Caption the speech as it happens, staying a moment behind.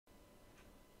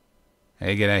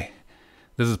Hey, g'day.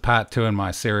 This is part 2 in my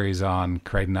series on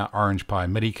creating an Orange Pi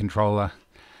MIDI controller.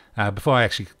 Before I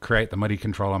actually create the MIDI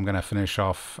controller, I'm going to finish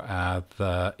off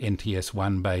the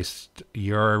NTS-1 based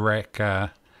Eurorack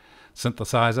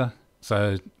synthesizer.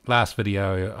 So last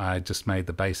video I just made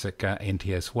the basic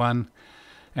NTS-1,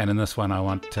 and in this one I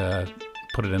want to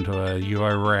put it into a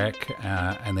Eurorack,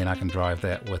 and then I can drive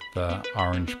that with the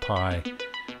Orange Pi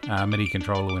MIDI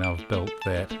controller when I've built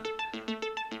that.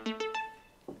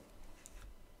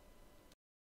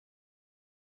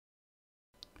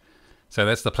 So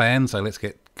that's the plan, so let's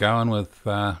get going with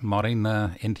modding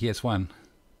the NTS-1.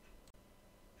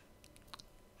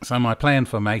 So my plan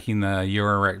for making the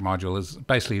Eurorack module is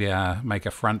basically to make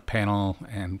a front panel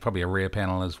and probably a rear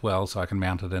panel as well, so I can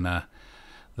mount it in the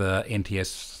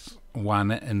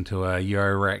NTS-1 into a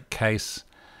Eurorack case.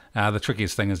 The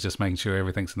trickiest thing is just making sure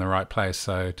everything's in the right place,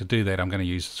 so to do that I'm going to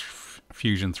use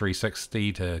Fusion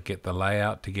 360 to get the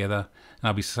layout together. And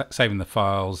I'll be saving the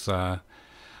files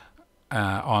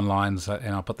online,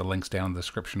 and I'll put the links down in the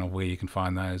description of where you can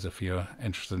find those if you're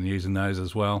interested in using those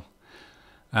as well.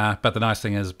 But the nice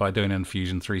thing is, by doing it in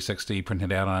Fusion 360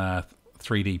 printed out on a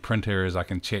 3D printer, is I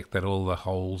can check that all the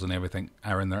holes and everything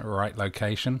are in the right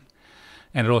location.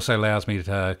 And it also allows me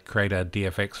to create a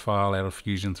DFX file out of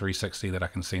Fusion 360 that I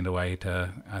can send away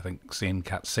to, I think,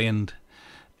 sendCutSend,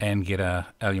 and get a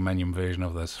aluminium version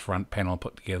of this front panel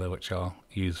put together, which I'll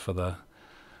use for the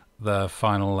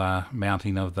final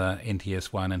mounting of the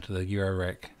NTS-1 into the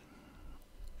Eurorack.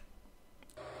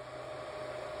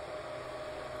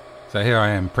 So here I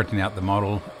am printing out the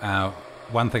model.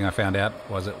 One thing I found out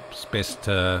was it's best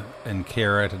to, in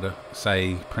Kera, to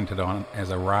say print it on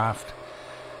as a raft,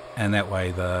 and that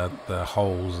way the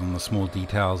holes and the small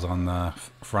details on the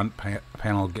front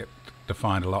panel get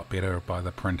defined a lot better by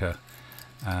the printer.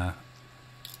 And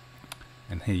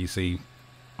here you see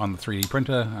on the 3D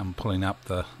printer I'm pulling up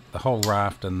the whole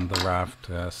raft, and the raft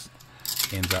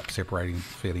ends up separating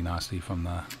fairly nicely from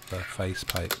the face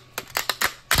plate.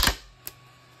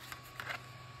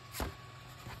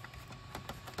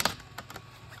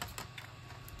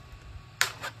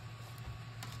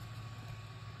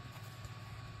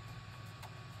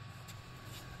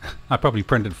 I probably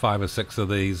printed 5 or 6 of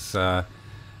these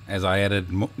as I added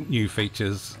new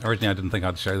features. Originally I didn't think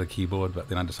I'd show the keyboard, but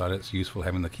then I decided it's useful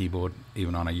having the keyboard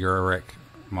even on a Eurorack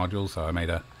module, so I made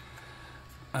a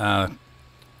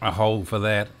hole for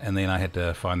that, and then I had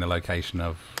to find the location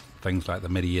of things like the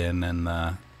Midi in and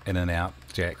the in and out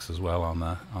jacks as well on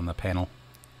the panel.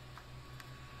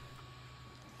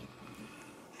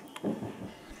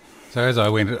 So as I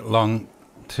went along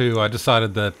too, I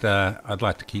decided that I'd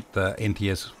like to keep the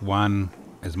NTS-1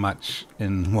 as much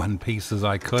in one piece as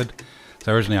I could.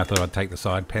 So originally I thought I'd take the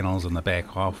side panels and the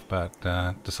back off, but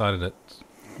decided it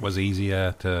was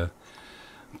easier to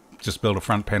just build a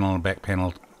front panel and a back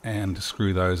panel and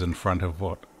screw those in front of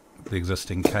the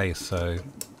existing case. So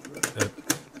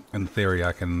in theory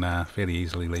I can fairly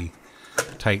easily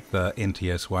take the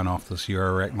NTS-1 off this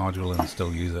Eurorack module and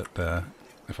still use it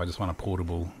if I just want a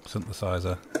portable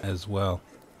synthesizer as well.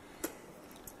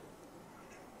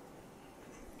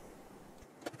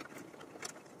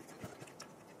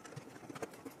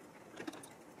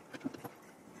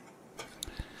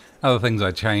 Other things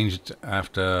I changed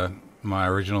after my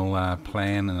original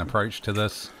plan and approach to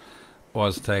this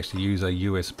was to actually use a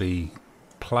USB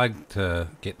plug to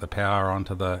get the power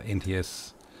onto the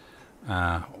NTS-1,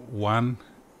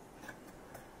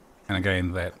 and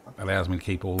again that allows me to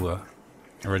keep all the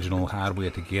original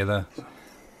hardware together.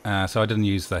 So I didn't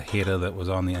use the header that was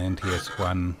on the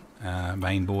NTS-1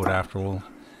 main board after all,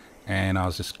 and I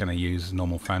was just going to use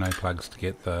normal phono plugs to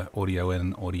get the audio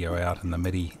in, audio out, and the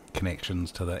MIDI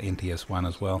connections to the NTS-1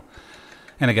 as well.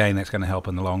 And again, that's going to help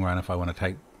in the long run. If I want to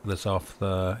take this off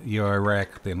the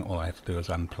Eurorack, then all I have to do is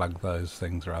unplug those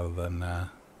things rather than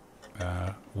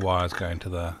wires going to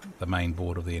the main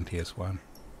board of the NTS-1.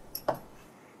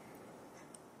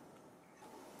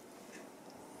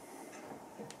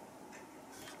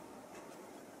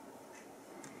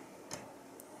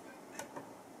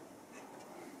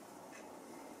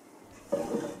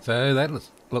 So that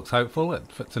looks hopeful.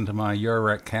 It fits into my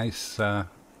Eurorack case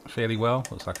fairly well.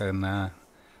 Looks like I can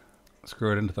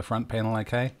screw it into the front panel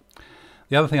okay.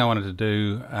 The other thing I wanted to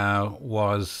do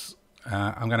was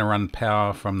I'm going to run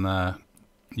power from the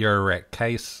Eurorack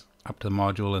case up to the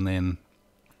module, and then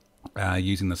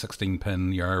using the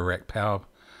 16-pin Eurorack power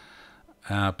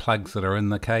plugs that are in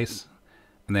the case,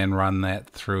 and then run that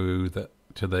through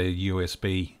to the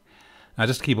USB.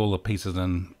 Just to keep all the pieces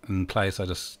in place, I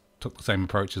just took the same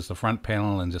approach as the front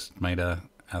panel and just made a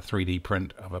 3D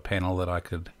print of a panel that I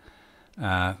could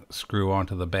screw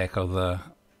onto the back of the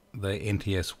the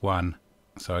NTS-1.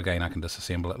 So again, I can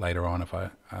disassemble it later on if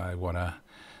I want to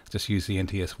just use the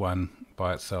NTS-1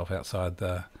 by itself outside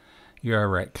the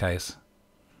Eurorack case.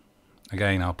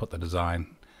 Again, I'll put the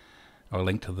design, I'll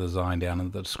link to the design down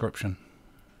in the description.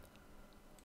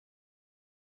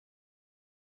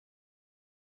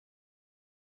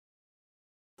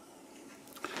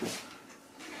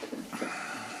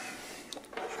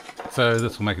 So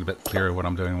this will make it a bit clearer what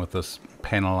I'm doing with this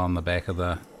panel on the back of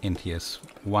the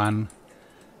NTS-1.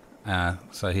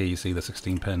 So here you see the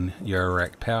 16-pin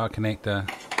Eurorack power connector.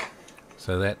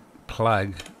 So that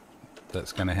plug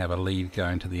that's going to have a lead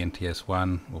going to the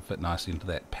NTS-1 will fit nicely into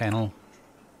that panel.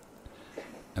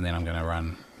 And then I'm going to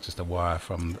run just a wire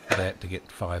from that to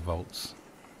get 5 volts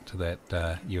to that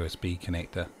USB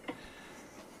connector.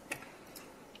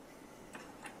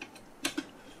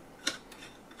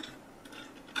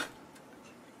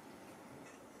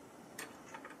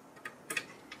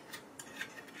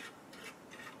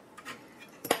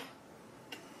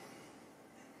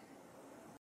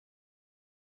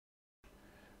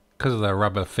 Because of the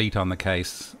rubber feet on the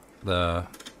case, the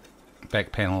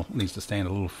back panel needs to stand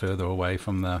a little further away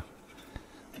from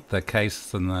the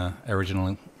case than the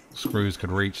original screws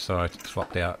could reach, so I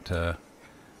swapped out to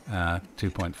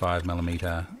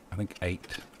 2.5mm, I think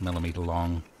 8mm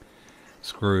long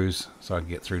screws so I could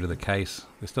get through to the case.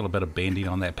 There's still a bit of bending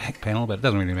on that back panel, but it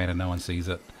doesn't really matter, no one sees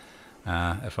it.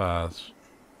 If I was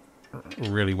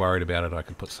really worried about it, I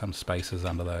could put some spacers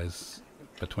under those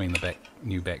between the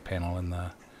new back panel and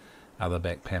the other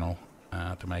back panel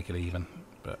to make it even,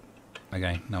 but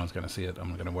again, no one's going to see it. I'm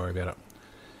not going to worry about it.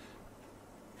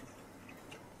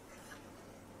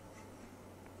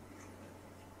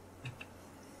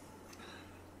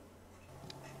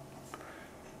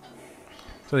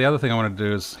 So the other thing I want to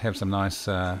do is have some nice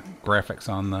graphics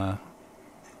on the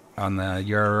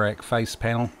Eurorack face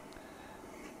panel,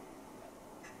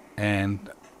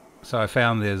 and so I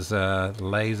found there's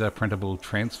laser printable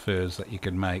transfers that you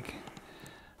could make.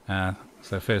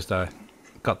 So first I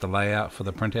got the layout for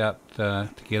the printout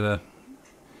together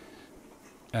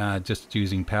just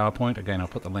using PowerPoint. Again, I'll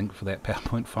put the link for that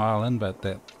PowerPoint file in, but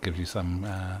that gives you some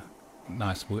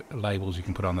nice labels you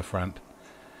can put on the front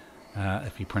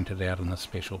if you print it out in this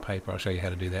special paper. I'll show you how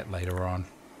to do that later on.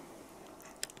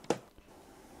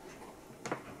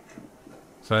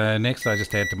 So next I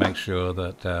just had to make sure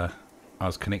that I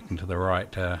was connecting to the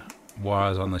right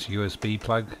wires on this USB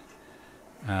plug.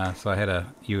 So I had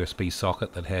a USB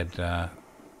socket that had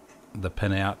the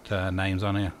pinout names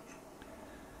on here.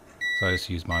 So I just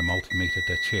used my multimeter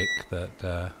to check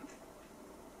that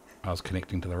I was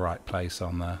connecting to the right place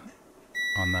on the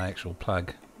actual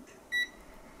plug.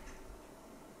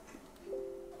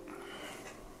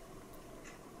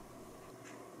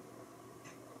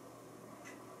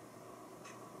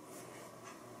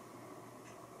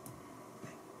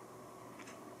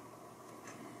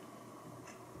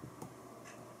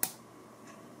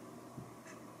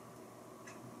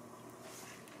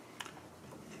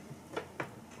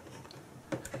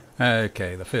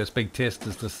 Okay, the first big test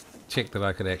is to check that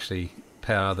I could actually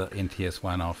power the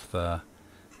NTS-1 off the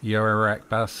Eurorack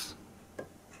bus.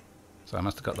 So I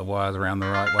must have got the wires around the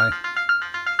right way.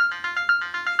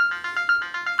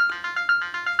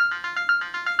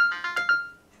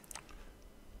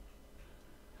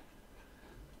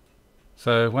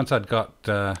 So once I'd got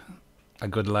a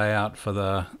good layout for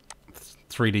the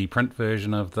 3D print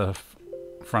version of the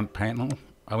front panel,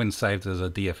 I went and saved it as a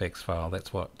DFX file.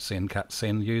 That's what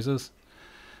sendCutSend uses.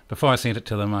 Before I sent it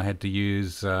to them, I had to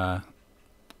use a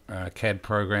CAD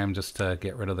program just to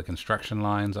get rid of the construction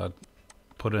lines. I'd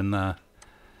put in the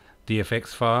DFX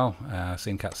file.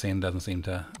 sendCutSend doesn't seem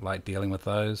to like dealing with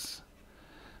those,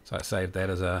 so I saved that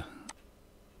as a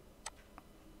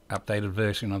updated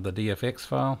version of the DFX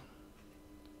file.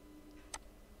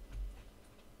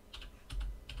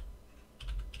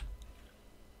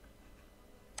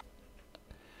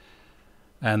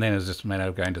 And then it's just a matter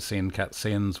of going to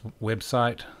sendCutSend's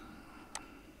website,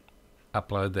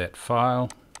 upload that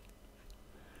file,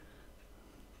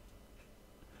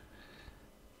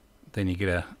 then you get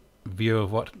a view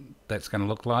of what that's going to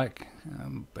look like.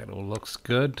 That all looks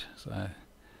good. So,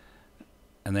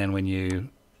 and then when you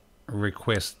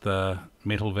request the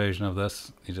metal version of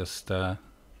this, you just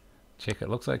check it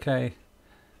looks okay,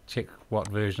 check what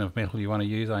version of metal you want to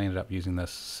use. I ended up using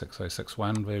this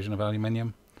 6061 version of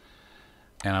aluminium,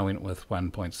 and I went with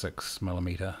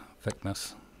 1.6mm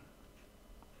thickness.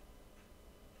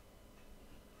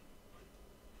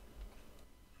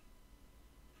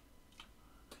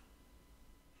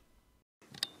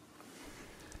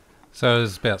 So it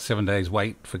was about 7 days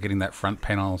wait for getting that front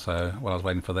panel. So while I was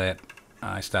waiting for that,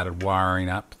 I started wiring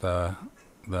up the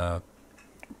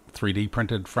 3D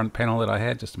printed front panel that I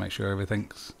had, just to make sure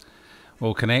everything's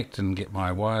all connect and get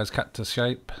my wires cut to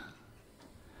shape.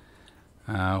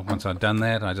 Once I'd done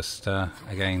that, I just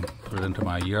again put it into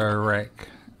my Eurorack.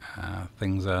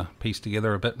 Things are pieced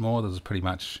together a bit more. This is pretty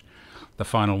much the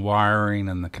final wiring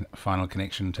and the final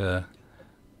connection to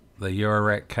the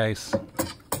Eurorack case.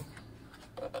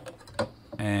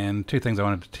 And two things I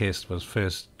wanted to test was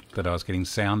first that I was getting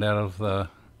sound out of the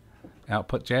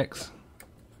output jacks.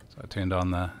 So I turned on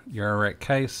the Eurorack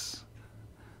case,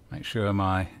 make sure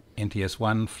my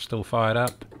NTS-1 still fired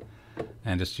up,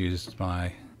 and just used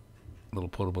my little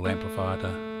portable amplifier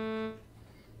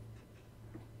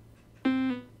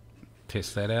to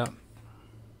test that out.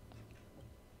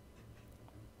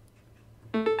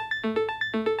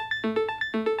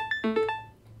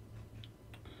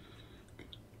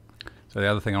 So the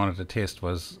other thing I wanted to test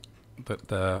was that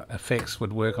the effects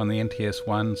would work on the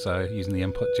NTS-1, so using the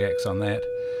input jacks on that.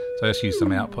 So I just used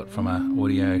some output from an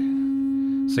audio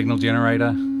signal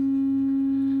generator,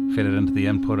 fed it into the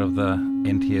input of the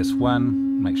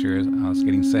NTS-1, make sure I was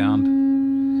getting sound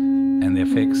and the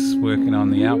effects working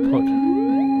on the output.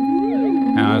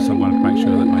 And I also wanted to make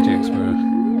sure that my jacks were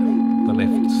the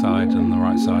left side and the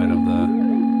right side of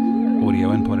the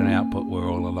audio input and output were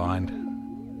all aligned.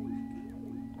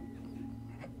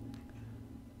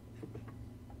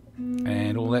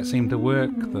 And all that seemed to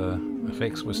work. The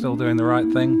effects were still doing the right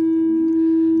thing,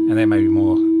 and that may be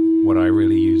more what I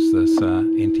really use this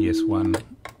NTS-1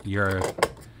 Euro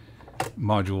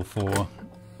module for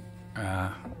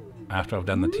after I've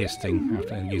done the testing,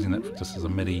 after using it just as a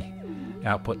Midi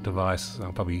output device.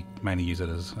 I'll probably mainly use it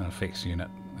as an effects unit.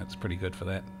 That's pretty good for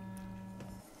that.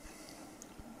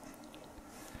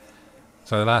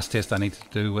 So the last test I need to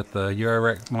do with the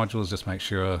Eurorack module is just make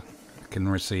sure it can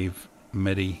receive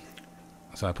Midi.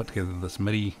 So I put together this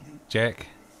Midi jack.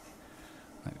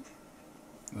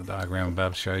 The diagram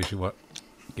above shows you what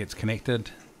gets connected.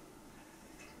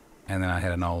 And then I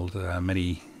had an old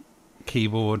Midi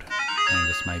keyboard and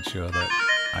just made sure that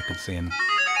I could send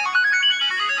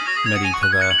Midi to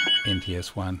the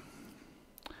NTS-1.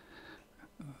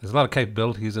 There's a lot of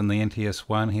capabilities in the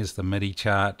NTS-1. Here's the Midi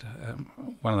chart.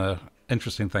 One of the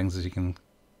interesting things is you can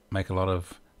make a lot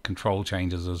of control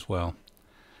changes as well.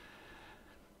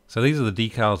 So these are the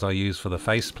decals I use for the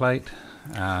faceplate.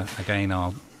 Again,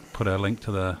 I'll put a link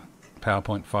to the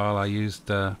PowerPoint file I used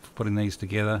for putting these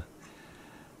together.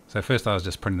 So first I was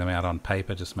just printing them out on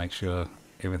paper, just make sure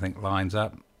everything lines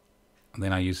up. And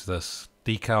then I use this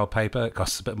decal paper. It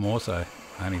costs a bit more, so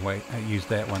I only used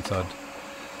that once I'd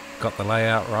got the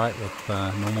layout right with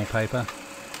normal paper.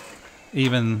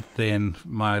 Even then,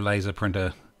 my laser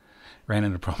printer ran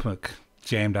into a problem. It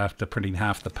jammed after printing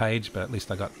half the page, but at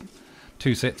least I got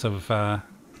 2 sets of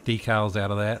decals out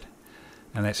of that,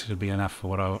 and that should be enough for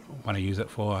what I want to use it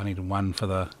for. I needed one for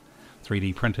the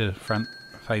 3D printed front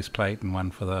faceplate and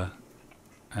one for the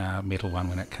metal one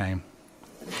when it came.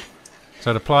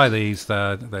 So to apply these,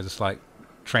 they're just like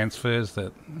transfers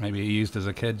that maybe you used as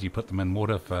a kid. You put them in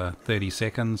water for 30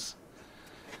 seconds.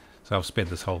 So I've sped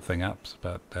this whole thing up,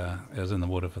 but it was in the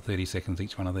water for 30 seconds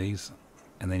each one of these,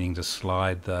 and then you can just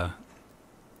slide the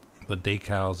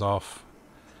decals off,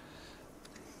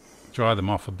 dry them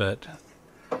off a bit,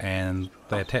 and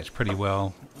they attach pretty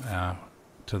well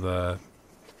to the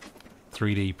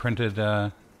 3D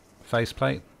printed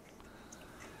faceplate,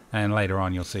 and later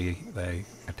on you'll see they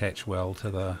attach well to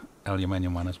the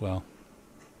aluminium one as well.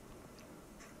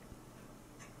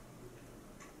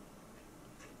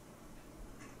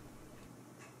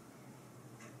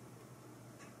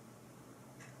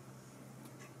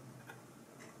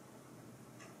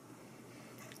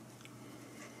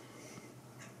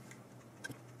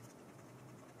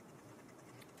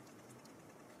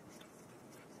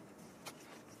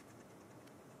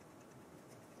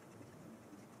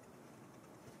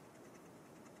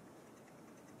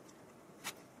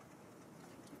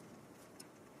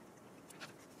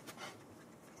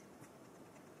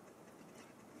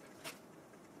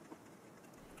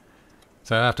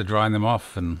 So after drying them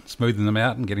off and smoothing them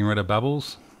out and getting rid of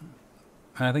bubbles,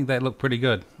 I think they look pretty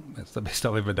good. That's the best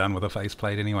I've ever done with a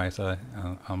faceplate anyway, so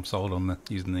I'm sold on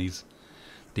using these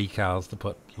decals to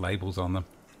put labels on them.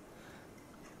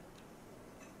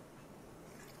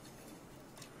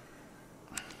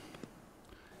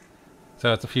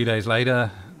 So it's a few days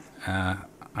later. I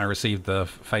received the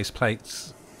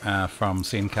faceplates from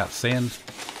sendCutSend.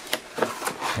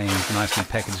 Came nicely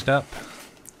packaged up.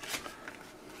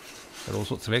 Got all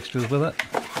sorts of extras with it.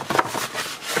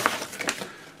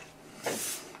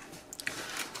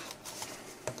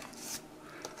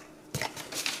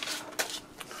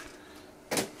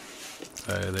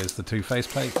 So there's the two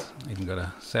faceplates. Even got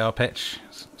a Sour Patch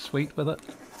sweet with it.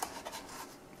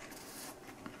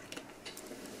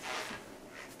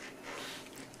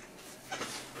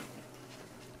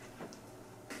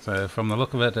 So from the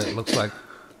look of it, it looks like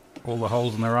all the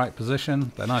holes in the right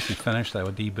position. They're nicely finished. They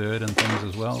were deburred and things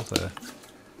as well. So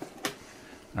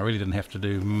I really didn't have to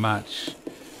do much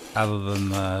other than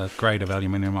the grade of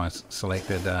aluminium I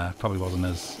selected. Probably wasn't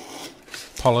as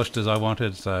polished as I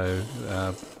wanted. So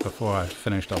before I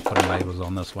finished off putting labels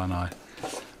on this one, I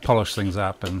polished things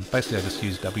up, and basically I just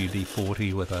used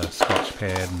WD-40 with a Scotch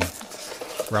pad and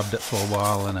rubbed it for a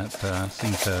while, and it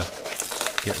seemed to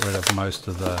get rid of most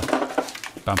of the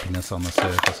bumpiness on the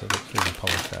surface. It looks really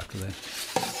polished after that.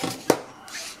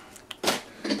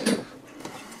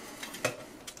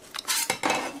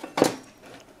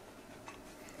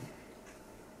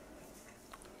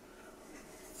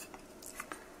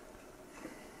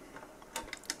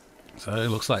 So it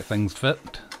looks like things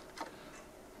fit.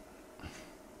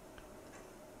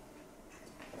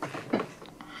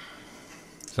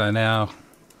 So now,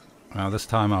 this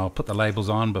time I'll put the labels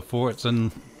on before it's in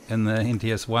the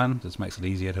NTS-1. Just makes it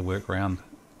easier to work around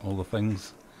all the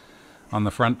things on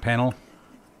the front panel.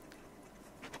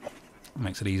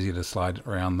 Makes it easier to slide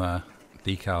around the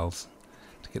decals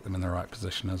to get them in the right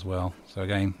position as well. So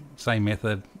again, same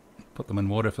method, put them in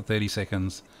water for 30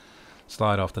 seconds,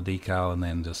 slide off the decal, and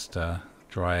then just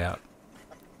dry out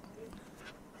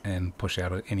and push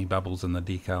out any bubbles in the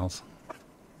decals.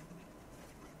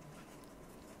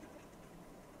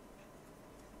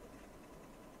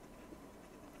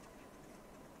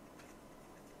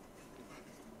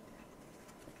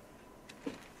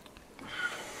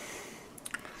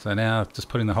 So now just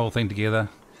putting the whole thing together.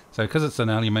 So because it's an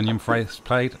aluminium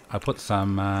faceplate, I put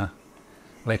some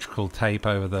electrical tape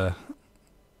over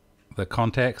the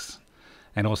contacts,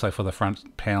 and also for the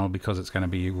front panel, because it's going to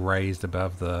be raised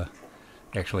above the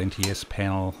actual NTS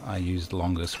panel, I used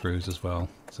longer screws as well.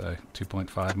 So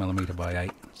 2.5mm by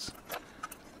 8.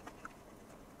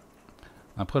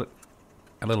 I put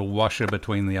a little washer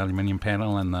between the aluminium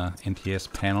panel and the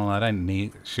NTS panel. I don't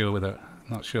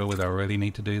not sure whether I really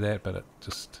need to do that, but it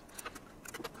just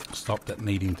stopped it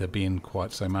needing to bend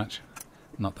quite so much.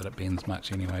 Not that it bends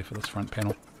much anyway for this front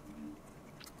panel.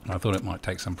 I thought it might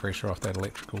take some pressure off that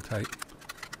electrical tape.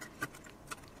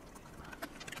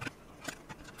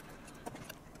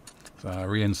 So I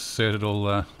reinserted all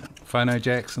the phono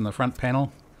jacks in the front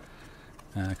panel,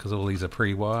 because all these are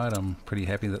pre-wired. I'm pretty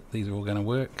happy that these are all going to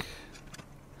work.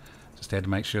 Just had to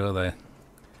make sure they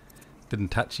didn't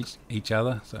touch each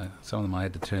other, so some of them I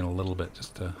had to turn a little bit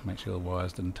just to make sure the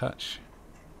wires didn't touch.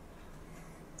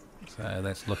 So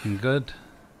that's looking good.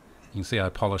 You can see I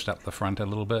polished up the front a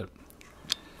little bit,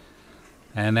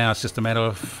 and now it's just a matter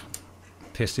of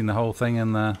testing the whole thing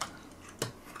in the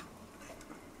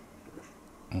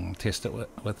test it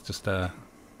with just a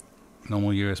normal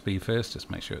USB first,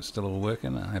 just make sure it's still all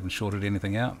working. I haven't shorted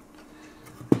anything out.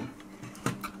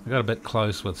 I got a bit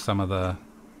close with some of the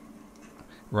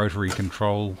rotary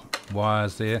control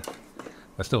wires there.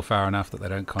 They're still far enough that they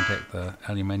don't contact the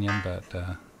aluminium,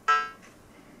 but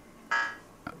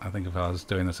I think if I was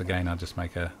doing this again, I'd just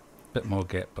make a bit more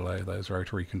gap below those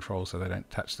rotary controls so they don't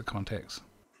touch the contacts.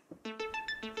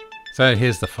 So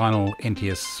here's the final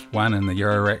NTS-1 in the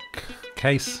Eurorack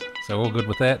case. So all good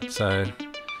with that. So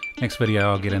next video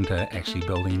I'll get into actually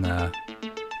building the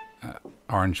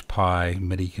Orange Pi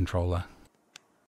MIDI controller.